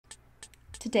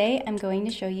Today I'm going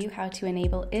to show you how to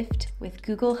enable IFT with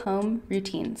Google Home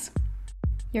routines.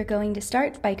 You're going to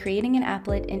start by creating an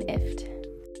applet in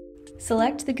IFT.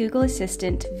 Select the Google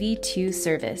Assistant V2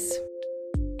 service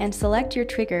and select your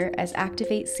trigger as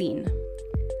Activate Scene.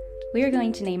 We are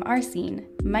going to name our scene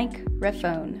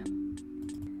Microphone.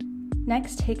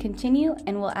 Next, hit Continue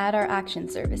and we'll add our action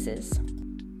services.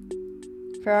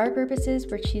 For our purposes,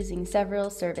 we're choosing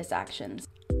several service actions,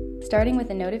 starting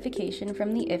with a notification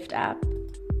from the IFT app,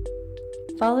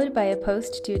 followed by a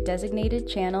post to a designated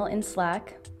channel in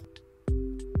Slack,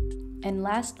 and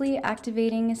lastly,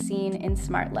 activating a scene in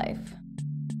Smart Life.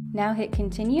 Now hit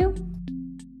Continue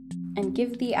and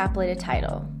give the applet a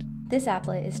title. This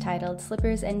applet is titled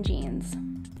Slippers and Jeans.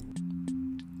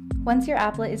 Once your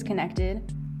applet is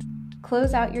connected,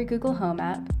 close out your Google Home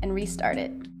app and restart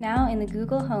it. Now in the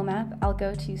Google Home app, I'll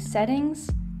go to Settings,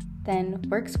 then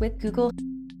Works with Google.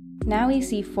 Now we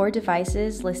see 4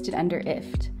 devices listed under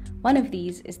IFT. One of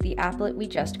these is the applet we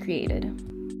just created.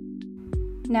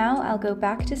 Now I'll go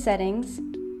back to Settings,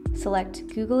 select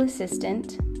Google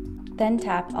Assistant, then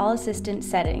tap All Assistant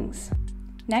Settings.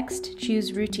 Next,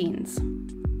 choose Routines.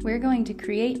 We're going to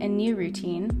create a new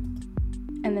routine,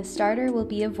 and the starter will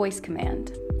be a voice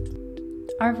command.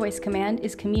 Our voice command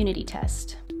is Community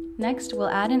Test. Next, we'll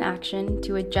add an action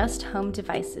to adjust home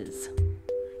devices.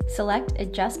 Select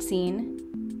Adjust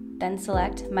Scene, then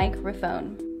select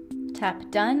Microphone.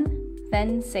 Tap Done,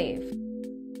 then Save.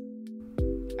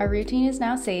 Our routine is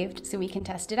now saved, so we can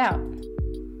test it out.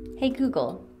 Hey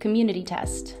Google, Community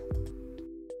Test.